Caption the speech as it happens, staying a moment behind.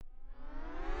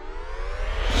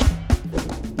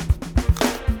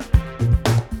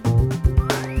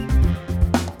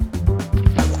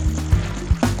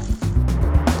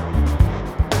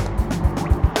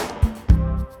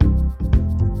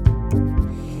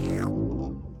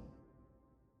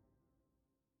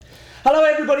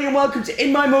everybody, and welcome to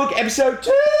In My Mug, episode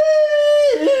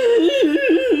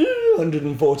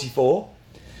 244.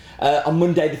 On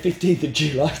Monday, the 15th of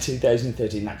July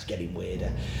 2013. That's getting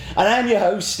weirder. And I'm your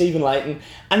host, Stephen Layton.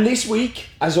 And this week,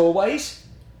 as always,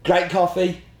 great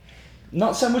coffee.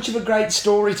 Not so much of a great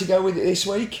story to go with it this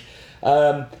week,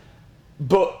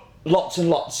 but lots and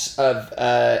lots of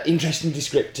interesting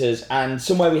descriptors and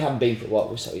somewhere we haven't been for a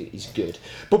while, so it's good.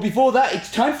 But before that,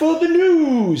 it's time for the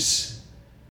news.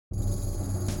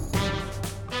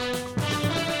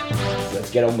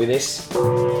 Let's get on with this.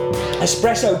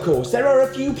 Espresso course. There are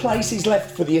a few places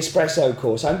left for the espresso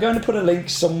course. I'm going to put a link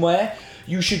somewhere.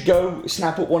 You should go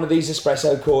snap up one of these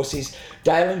espresso courses.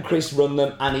 Dale and Chris run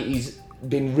them, and it has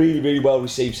been really, really well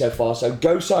received so far. So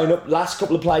go sign up. Last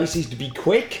couple of places to be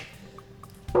quick.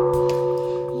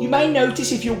 You may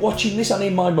notice if you're watching this on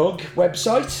In My Mug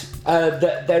website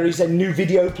that there is a new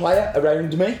video player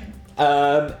around me.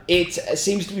 It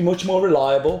seems to be much more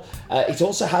reliable. It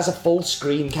also has a full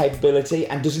screen capability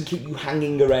and doesn't keep you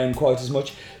hanging around quite as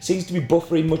much. Seems to be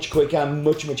buffering much quicker. I'm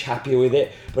much happier with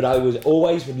it. But I would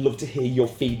love to hear your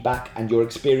feedback and your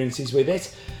experiences with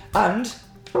it. And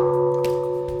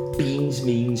beans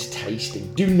means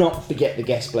tasting. Do not forget the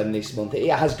guest blend this month.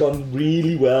 It has gone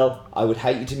really well. I would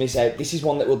hate you to miss out. This is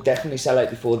one that will definitely sell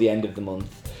out before the end of the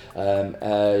month.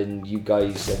 And you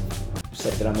guys have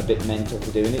said that I'm a bit mental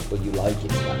for doing it, but you like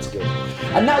it, so that's good.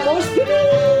 And that was the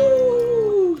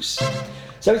news!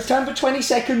 So it's time for 20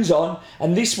 seconds on,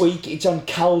 and this week it's on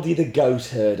Caldi the goat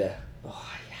herder.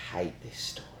 Oh, I hate this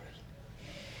story.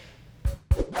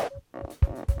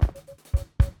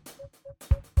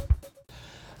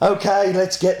 Okay,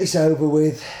 let's get this over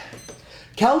with.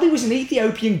 Caldi was an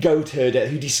Ethiopian goat herder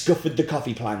who discovered the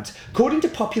coffee plant. According to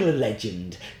popular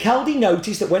legend, Caldi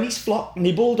noticed that when his flock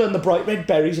nibbled on the bright red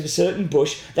berries of a certain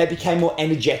bush, they became more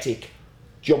energetic,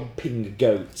 jumping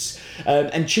goats.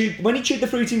 When he chewed the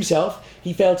fruit himself,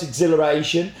 he felt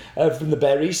exhilaration from the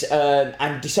berries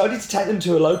and decided to take them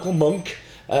to a local monk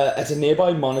at a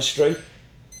nearby monastery.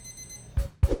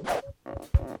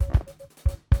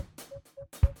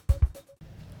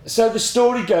 So the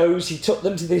story goes, he took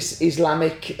them to this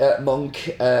Islamic monk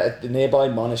at the nearby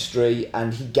monastery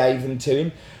and he gave them to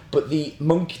him. But the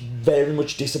monk very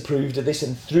much disapproved of this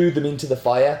and threw them into the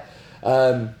fire.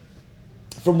 From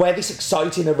where this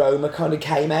exciting aroma kind of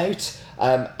came out,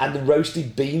 and the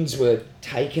roasted beans were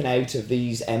taken out of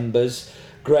these embers,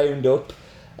 ground up,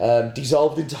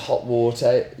 dissolved into hot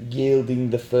water, yielding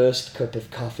the first cup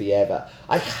of coffee ever.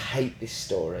 I hate this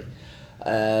story.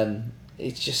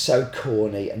 It's just so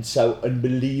corny and so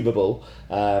unbelievable.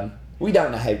 We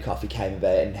don't know how coffee came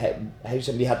about and how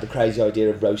somebody had the crazy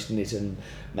idea of roasting it and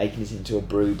making it into a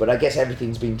brew, but I guess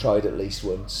everything's been tried at least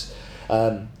once.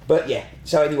 But yeah,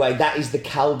 so anyway, that is the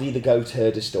Caldi the goat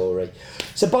herder story.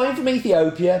 So buying from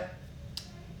Ethiopia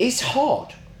is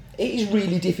hard. It is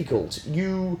really difficult.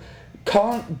 You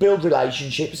can't build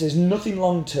relationships. There's nothing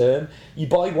long term. You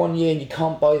buy one year and you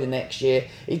can't buy the next year.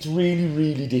 It's really,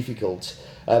 really difficult.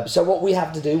 So what we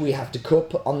have to do, we have to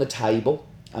cup on the table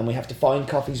and we have to find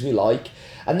coffees we like.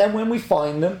 And then when we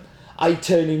find them, I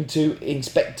turn into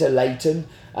Inspector Layton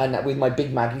and with my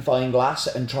big magnifying glass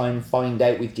and try and find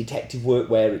out with detective work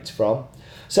where it's from.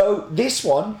 So this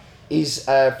one is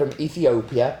from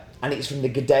Ethiopia and it's from the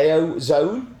Gedeo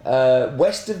zone,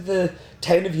 west of the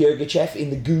town of Yirgacheffe in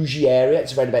the Guji area.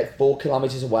 It's around about 4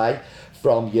 kilometres away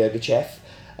from Yirgacheffe.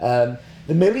 The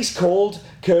mill is called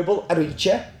Kerbal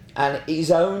Aricha, and it is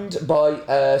owned by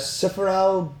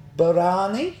Safarah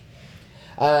Barani,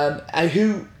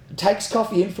 who takes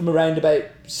coffee in from around about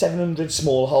 700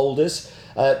 smallholders.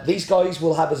 These guys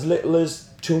will have as little as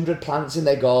 200 plants in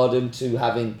their garden to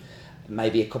having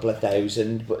maybe a couple of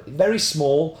thousand, but very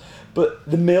small. But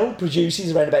the mill produces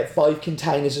around about 5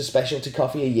 containers of specialty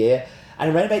coffee a year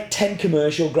and around about 10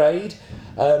 commercial grade.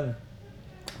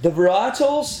 The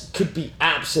varietals could be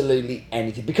absolutely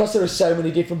anything because there are so many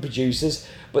different producers,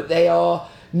 but they are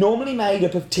normally made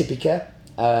up of Typica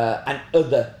and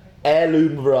other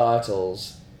heirloom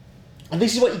varietals. And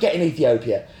this is what you get in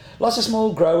Ethiopia. Lots of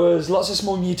small growers, lots of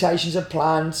small mutations of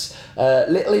plants,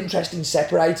 little interest in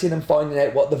separating and finding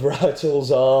out what the varietals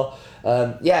are.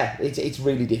 It's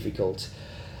really difficult.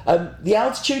 The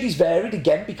altitude is varied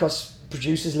again because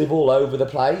producers live all over the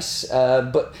place,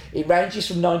 but it ranges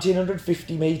from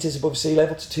 1950 metres above sea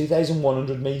level to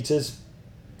 2,100 metres.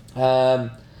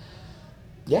 And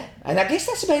I guess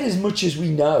that's about as much as we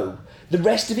know. The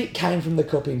rest of it came from the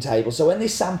cupping table. So when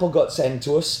this sample got sent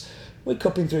to us, we're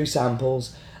cupping through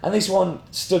samples, and this one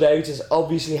stood out as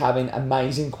obviously having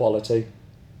amazing quality,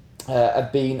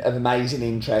 of being of amazing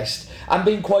interest, and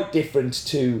being quite different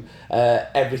to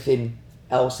everything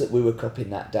else that we were cupping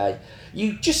that day.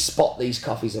 You just spot these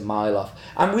coffees a mile off.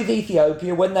 And with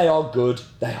Ethiopia, when they are good,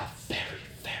 they are very,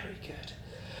 very good.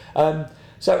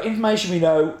 So information we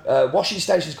know, washing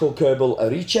stations called Kerbal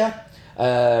Aricha,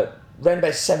 around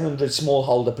about 700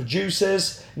 smallholder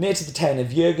producers, near to the town of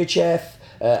Yirgachev,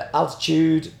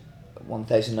 altitude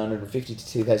 1,950 to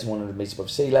 2,100 metres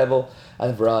above sea level,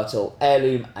 and varietal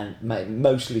heirloom and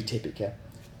mostly Typica.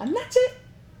 And that's it.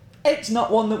 It's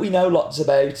not one that we know lots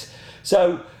about.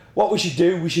 So what we should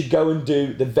do, we should go and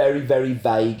do the very, very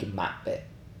vague map bit.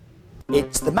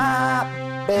 It's the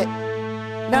map bit.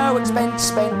 No expense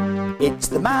spent. It's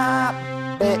the map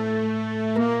bit.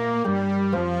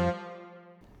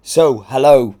 So,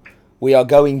 hello. We are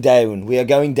going down. We are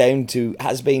going down to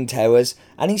Has-Been Towers,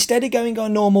 and instead of going our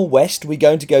normal west, we're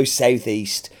going to go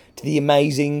southeast to the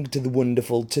amazing, to the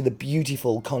wonderful, to the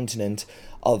beautiful continent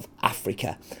of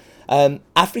Africa.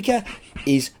 Africa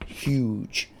is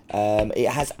huge. It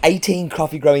has 18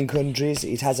 coffee growing countries.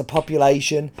 It has a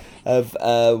population of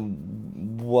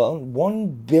 1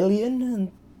 billion.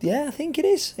 And yeah, I think it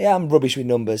is. Yeah, I'm rubbish with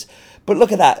numbers. But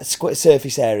look at that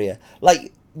surface area.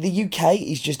 Like, the UK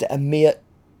is just a mere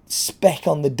speck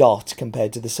on the dot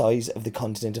compared to the size of the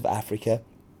continent of Africa.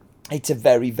 It's a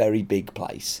very, very big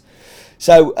place.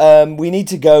 So we need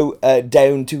to go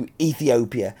down to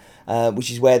Ethiopia, which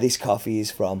is where this coffee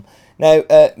is from. Now,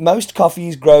 most coffee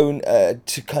is grown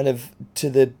to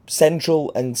the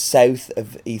central and south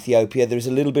of Ethiopia. There's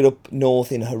a little bit up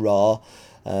north in Harar,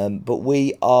 but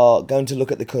we are going to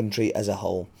look at the country as a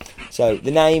whole. So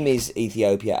the name is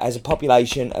Ethiopia. Has a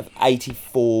population of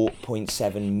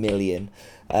 84.7 million.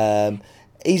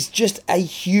 Is just a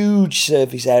huge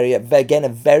surface area. Again, a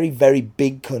very, very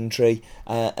big country.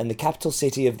 And the capital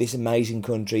city of this amazing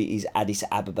country is Addis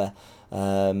Ababa,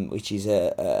 which is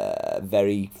a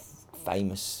very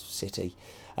famous city.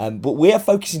 But we are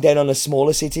focusing down on a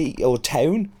smaller city or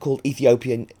town called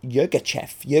Ethiopian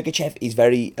Yirgachev. Yirgachev is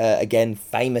very, again,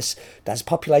 famous. It has a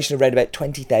population of around about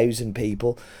 20,000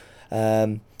 people.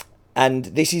 And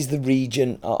this is the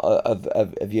region of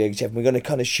Yirgachev. We're going to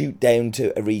kind of shoot down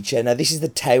to Aricha. Now, this is the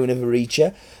town of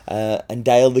Aricha. And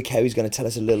Dale the cow is going to tell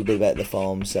us a little bit about the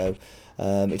farm. So,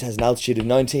 it has an altitude of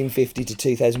 1950 to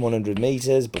 2,100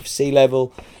 metres above sea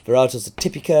level. Varietals are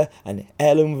Typica and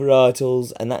heirloom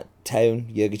varietals. And that town,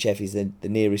 Yirgachev, is the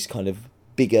nearest kind of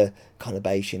bigger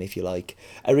conurbation, if you like.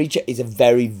 Aricha is a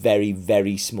very, very,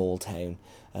 very small town.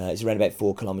 It's around about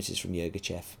 4 kilometres from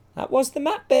Yirgachev. That was the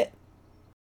map bit.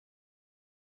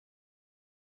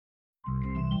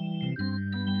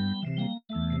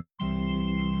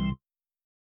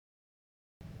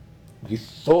 You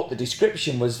thought the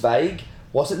description was vague.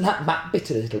 Wasn't that map bit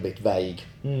a little bit vague?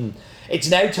 It's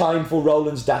now time for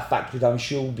Roland's Daft Fact, which I'm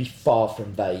sure will be far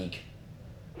from vague.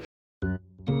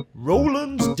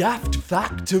 Roland's Daft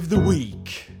Fact of the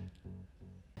Week.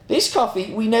 This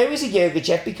coffee we know is a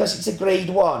Yirgachev because it's a grade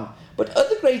 1, but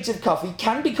other grades of coffee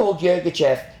can be called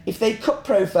Yirgachev if their cup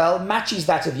profile matches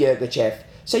that of Yirgachev.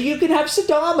 So you can have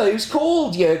Sidamos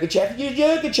called Yirgachev, your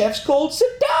Yirgachev's called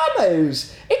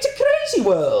Sidamos. It's a crazy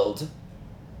world.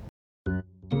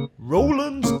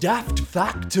 Roland's Daft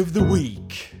Fact of the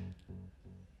Week.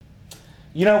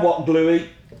 You know what, Bluey?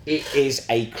 It is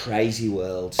a crazy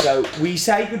world. So we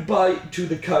say goodbye to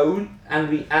the cone and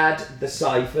we add the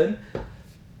siphon.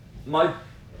 My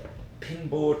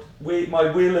pinboard, my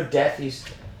wheel of death is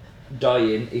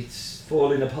dying. It's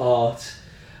falling apart.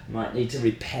 Might need to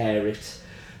repair it.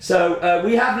 So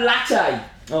we have latte.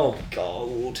 Oh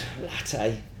God,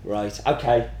 latte. Right,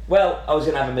 okay. Well, I was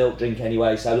going to have a milk drink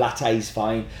anyway, so latte's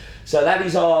fine. So that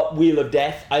is our wheel of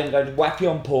death. I'm going to whack you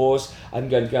on pause. I'm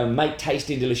going to go and make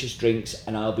tasty, delicious drinks,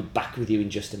 and I'll be back with you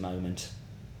in just a moment.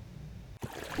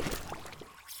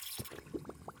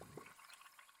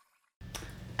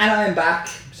 And I am back,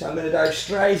 so I'm going to dive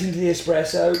straight into the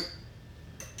espresso.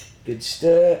 Good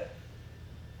stir.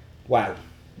 Wow.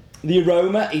 The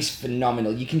aroma is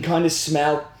phenomenal. You can kind of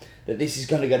smell that this is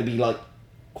going to be like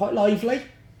quite lively.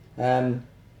 Oh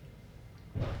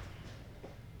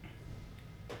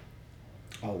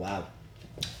wow.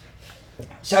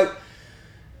 So,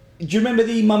 do you remember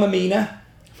the Mamma Mina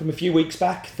from a few weeks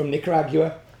back from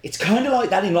Nicaragua? It's kind of like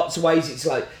that in lots of ways. It's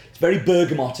very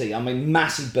bergamoty. I mean,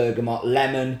 massive bergamot,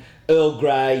 lemon, Earl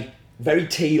Grey, very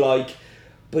tea-like,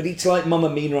 but it's like Mamma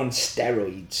Mina on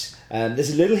steroids.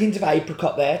 There's a little hint of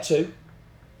apricot there too.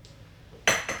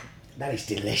 That is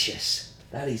delicious.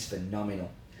 That is phenomenal.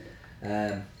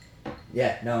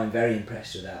 Yeah, no, I'm very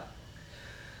impressed with that.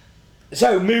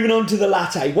 So, moving on to the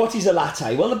latte. What is a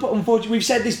latte? Well, unfortunately, we've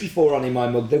said this before on In My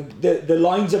Mug. The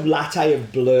lines of latte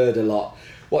have blurred a lot.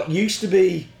 What used to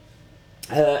be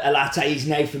a latte is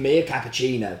now for me a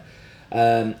cappuccino.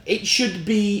 It should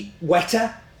be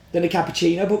wetter than a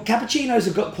cappuccino, but cappuccinos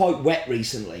have got quite wet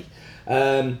recently.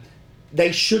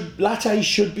 Lattes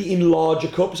should be in larger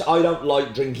cups. I don't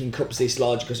like drinking cups this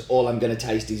large because all I'm going to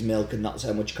taste is milk and not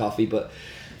so much coffee. But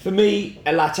for me,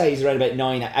 a latte is around about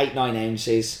 8-9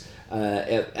 ounces,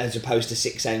 as opposed to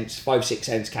 6 ounce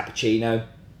cappuccino.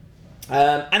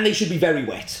 And they should be very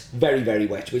wet, very, very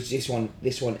wet, which this one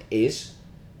is.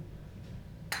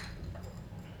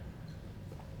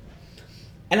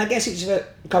 And I guess it's for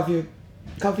coffee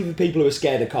for people who are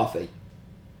scared of coffee.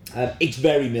 It's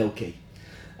very milky.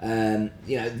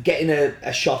 Getting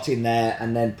a shot in there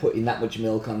and then putting that much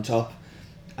milk on top,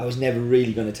 I was never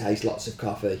really going to taste lots of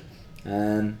coffee.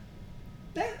 They're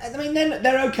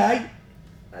okay.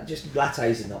 Just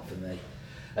lattes are not for me.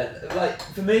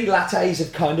 For me, lattes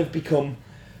have kind of become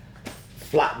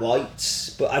flat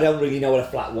whites, but I don't really know what a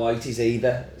flat white is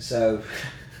either. So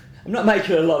I'm not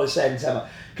making a lot of sense, am I?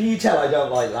 Can you tell I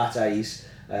don't like lattes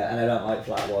and I don't like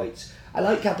flat whites? I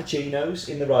like cappuccinos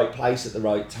in the right place at the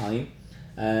right time.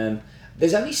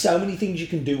 There's only so many things you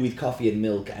can do with coffee and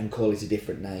milk and call it a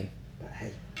different name. But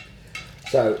hey.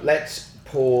 So let's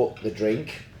pour the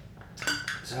drink.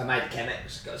 So I made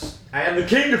Chemex because I am the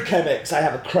king of Chemex. I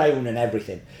have a crown and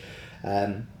everything.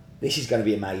 This is going to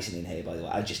be amazing in here, by the way.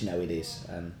 I just know it is.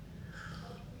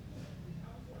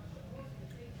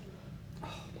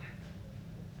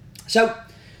 So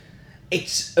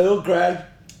it's Earl Grey,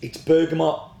 it's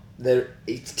bergamot,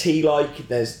 it's tea-like,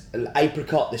 there's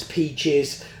apricot, there's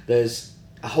peaches, there's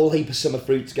a whole heap of summer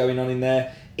fruits going on in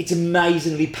there. It's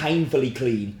amazingly, painfully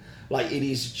clean. Like, it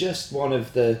is just one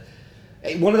of the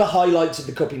highlights of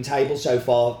the cupping table so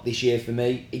far this year for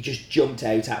me. It just jumped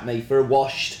out at me. For a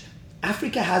washed,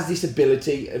 Africa has this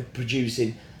ability of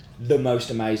producing the most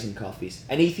amazing coffees.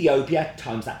 And Ethiopia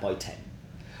times that by 10.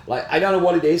 Like, I don't know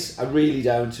what it is, I really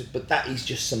don't, but that is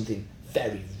just something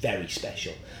very, very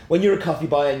special. When you're a coffee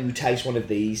buyer and you taste one of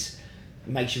these,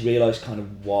 it makes you realise kind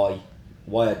of why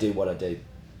I do what I do.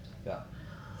 Yeah.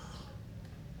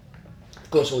 Of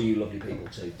course, all you lovely people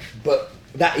too. But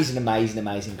that is an amazing,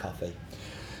 amazing coffee.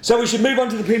 So we should move on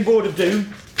to the Pinboard of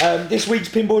Doom. This week's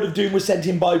Pinboard of Doom was sent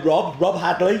in by Rob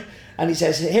Hadley, and it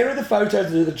says, here are the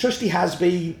photos that the trusty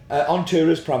has-been on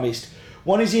tour as promised.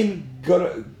 One is in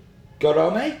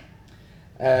Gorome,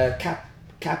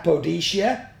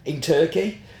 Cappadocia in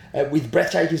Turkey, with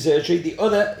breathtaking surgery. The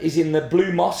other is in the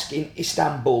Blue Mosque in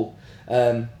Istanbul.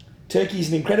 Turkey is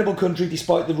an incredible country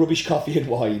despite the rubbish coffee and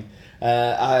wine.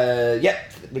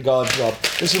 Regards, Rob.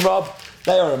 Listen, Rob,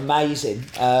 they are amazing.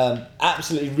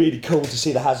 Absolutely really cool to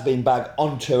see the Has-Been bag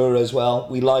on tour as well.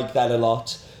 We like that a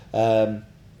lot.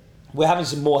 We're having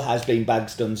some more Has-Been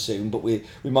bags done soon, but we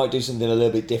might do something a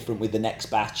little bit different with the next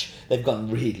batch. They've gone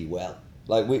really well.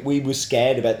 Like, we were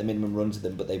scared about the minimum runs of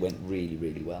them, but they went really,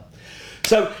 really well.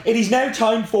 So, it is now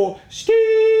time for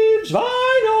Steve's Vine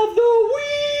of the Week!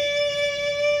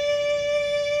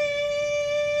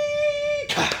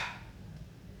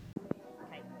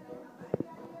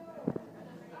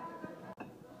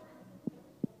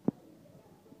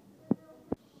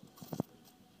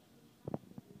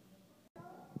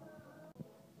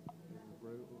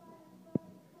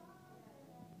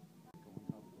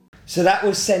 So that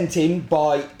was sent in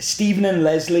by Stephen and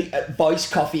Leslie at Vice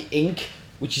Coffee Inc.,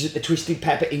 which is at the Twisted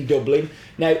Pepper in Dublin.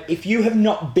 Now, if you have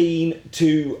not been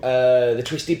to the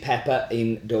Twisted Pepper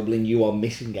in Dublin, you are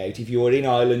missing out. If you are in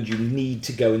Ireland, you need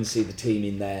to go and see the team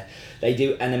in there. They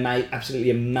do an absolutely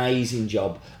amazing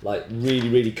job. Like, really,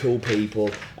 really cool people.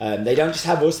 They don't just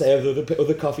have us; they have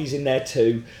other coffees in there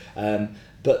too.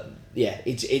 But yeah,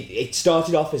 it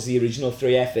started off as the original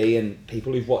 3FE, and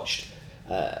people who've watched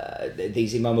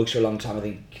these in my mugs for a long time. I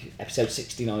think episode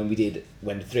 69 we did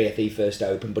when the 3FE first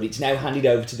opened, but it's now handed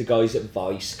over to the guys at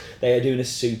Vice. They are doing a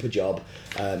super job,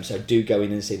 so do go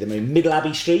in and see them in Middle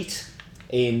Abbey Street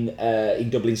in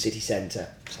Dublin city centre.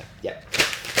 So yeah,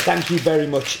 thank you very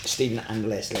much, Stephen and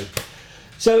Leslie.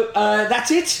 So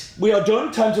that's it, we are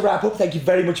done, time to wrap up. Thank you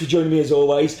very much for joining me as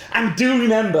always, and do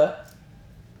remember,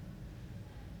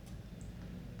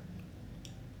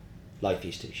 life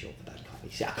is too short for bad coffee.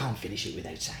 See, I can't finish it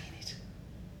without saying